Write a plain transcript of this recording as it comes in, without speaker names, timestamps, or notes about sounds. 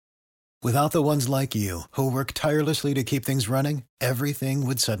Without the ones like you, who work tirelessly to keep things running, everything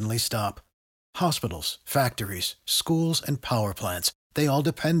would suddenly stop. Hospitals, factories, schools, and power plants, they all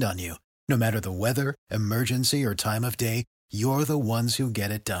depend on you. No matter the weather, emergency, or time of day, you're the ones who get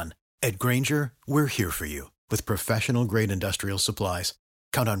it done. At Grainger, we're here for you with professional-grade industrial supplies.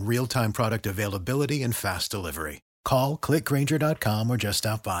 Count on real-time product availability and fast delivery. Call, click Grainger.com, or just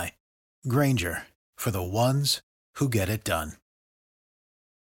stop by. Grainger, for the ones who get it done.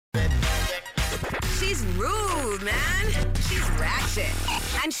 She's rude, man. She's ratchet.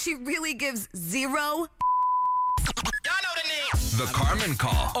 And she really gives zero. The Carmen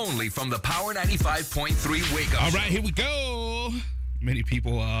Call, only from the Power 95.3 Wake Up. All right, here we go. Many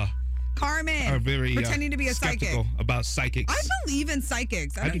people Carmen are very pretending to be a skeptical psychic about psychics. I believe in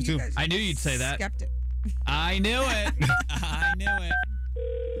psychics. I do too. I knew you'd say that. Skeptic. I knew it. I knew it.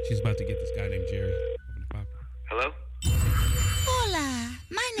 She's about to get this guy named Jerry. Hello? Hola,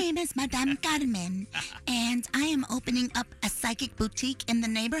 my name is Madame Carmen, and I am opening up a psychic boutique in the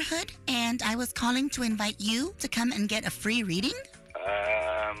neighborhood, and I was calling to invite you to come and get a free reading.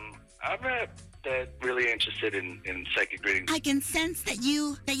 I'm not that really interested in psychic readings. I can sense that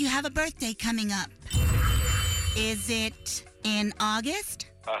you have a birthday coming up. Is it in August?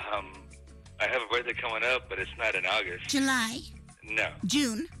 I have a birthday coming up, but it's not in August. July? No.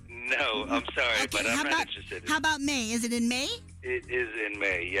 June? No, I'm sorry, but I'm not interested. How about May? Is it in May? It is in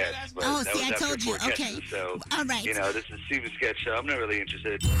May, yes. But Oh, that see, was I after told you. 4 Okay. guesses, so, All right. you know, this is Steven Sketch Show. I'm not really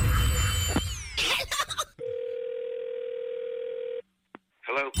interested.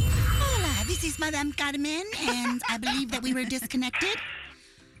 Hello? Hola, this is Madame Carmen, and I believe that we were disconnected.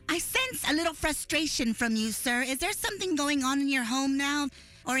 I sense a little frustration from you, sir. Is there something going on in your home now,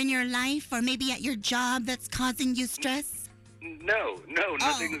 or in your life, or maybe at your job that's causing you stress? No,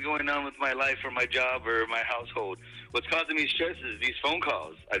 nothing's going on with my life or my job or my household. What's causing me stress is these phone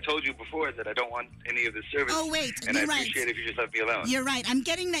calls. I told you before that I don't want any of this service. Oh, wait, and you're I appreciate it if you just let me alone. You're right. I'm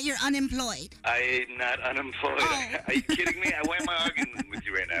getting that you're unemployed. I'm not unemployed. Oh. Are you kidding me? Why am I arguing with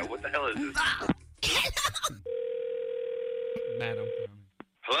you right now? What the hell is this? Madam.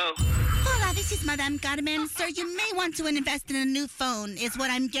 Hello? Hola, this is Madame Carmen. Sir, you may want to invest in a new phone, is what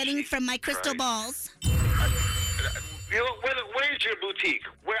I'm getting from my crystal balls. You know, where's your boutique?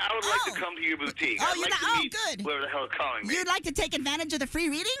 I would like to come to your boutique. Oh, I'd you're like not, to meet good. whoever the hell is calling me. You'd like to take advantage of the free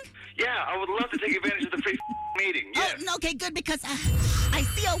reading? Yeah, I would love to take advantage of the free meeting. Yes. Oh, okay, good, because I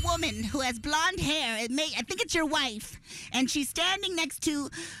see a woman who has blonde hair. I think it's your wife. And she's standing next to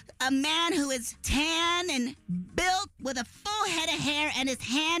a man who is tan and built with a full head of hair and his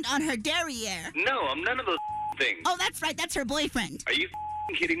hand on her derriere. No, I'm none of those things. Oh, that's right. That's her boyfriend. Are you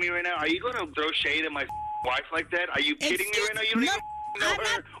kidding me right now? Are you going to throw shade at my wife like that? Are you kidding me right now? You don't even know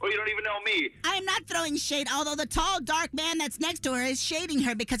her, or you don't even know me. I'm not throwing shade, although the tall, dark man that's next to her is shading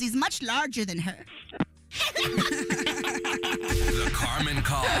her because he's much larger than her. The Carmen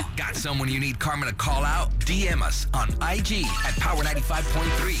Call. Got someone you need Carmen to call out? DM us on IG at Power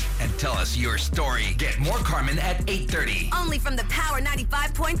 95.3 and tell us your story. Get more Carmen at 8:30. Only from the Power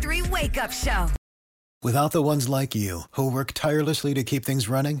 95.3 Wake Up Show. Without the ones like you, who work tirelessly to keep things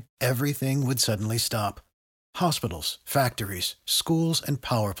running, everything would suddenly stop. Hospitals, factories, schools, and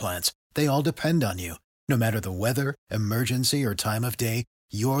power plants, they all depend on you. No matter the weather, emergency, or time of day,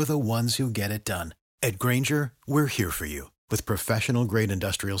 you're the ones who get it done. At Grainger, we're here for you with professional-grade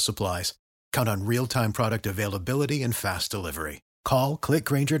industrial supplies. Count on real-time product availability and fast delivery. Call, click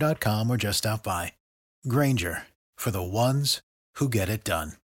Grainger.com, or just stop by. Grainger, for the ones who get it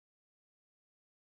done.